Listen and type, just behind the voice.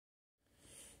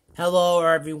Hello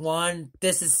everyone,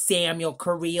 this is Samuel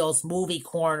Carrillo's Movie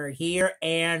Corner here,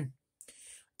 and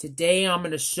today I'm going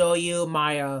to show you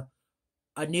my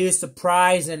a new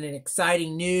surprise and an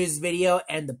exciting news video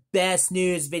and the best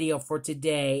news video for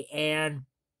today. And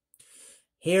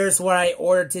here's what I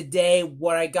ordered today,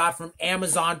 what I got from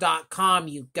Amazon.com,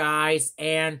 you guys.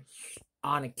 And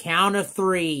on a count of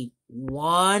three,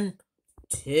 1,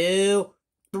 2,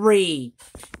 3,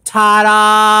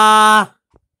 ta-da!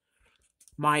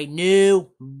 My new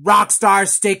Rockstar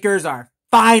stickers are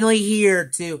finally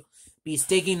here to be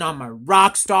sticking on my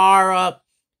Rockstar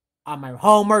on my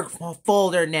homework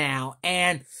folder now.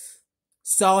 And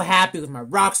so happy with my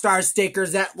Rockstar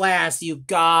stickers at last, you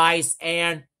guys.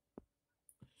 And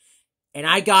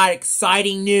I got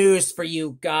exciting news for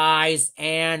you guys.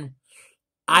 And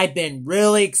I've been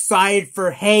really excited for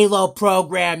Halo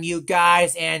program, you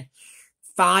guys. And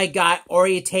finally got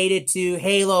orientated to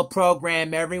Halo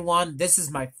program, everyone. This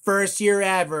is my first year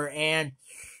ever, and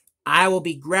I will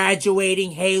be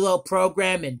graduating Halo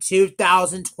program in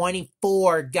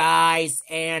 2024, guys.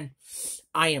 And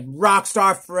I am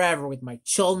Rockstar forever with my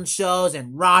children's shows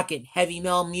and rock and heavy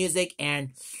metal music and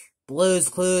Blues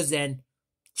Clues and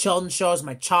children's shows,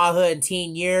 my childhood and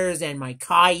teen years, and my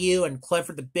Caillou and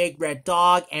Clifford the Big Red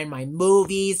Dog, and my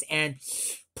movies, and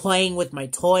playing with my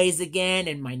toys again,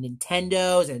 and my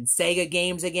Nintendos and Sega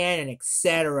games again, and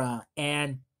etc.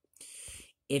 And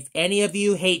if any of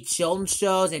you hate children's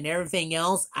shows and everything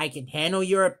else, I can handle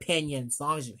your opinion as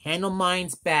long as you handle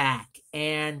mine's back.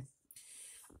 And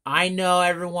I know,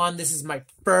 everyone, this is my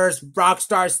first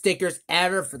Rockstar stickers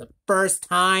ever for the first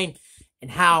time,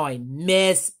 and how I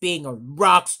miss being a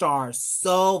rock star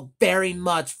so very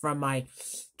much from my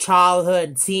childhood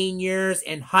and teen years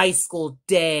and high school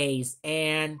days.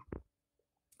 And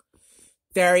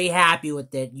very happy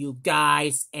with it, you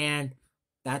guys. And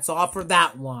that's all for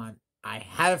that one. I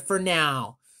have it for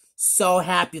now. So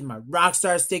happy with my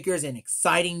Rockstar stickers and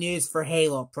exciting news for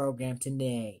Halo program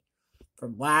today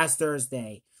from last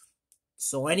Thursday.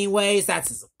 So anyways, that's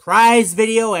a surprise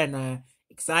video and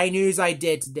exciting news I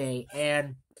did today.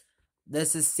 And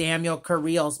this is Samuel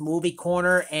Carrillo's Movie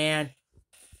Corner, and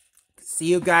see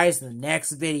you guys in the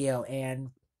next video.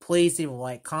 And please leave a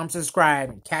like, comment, subscribe,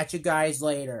 and catch you guys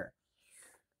later.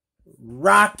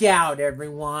 Rock out,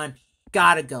 everyone.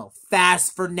 Gotta go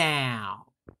fast for now.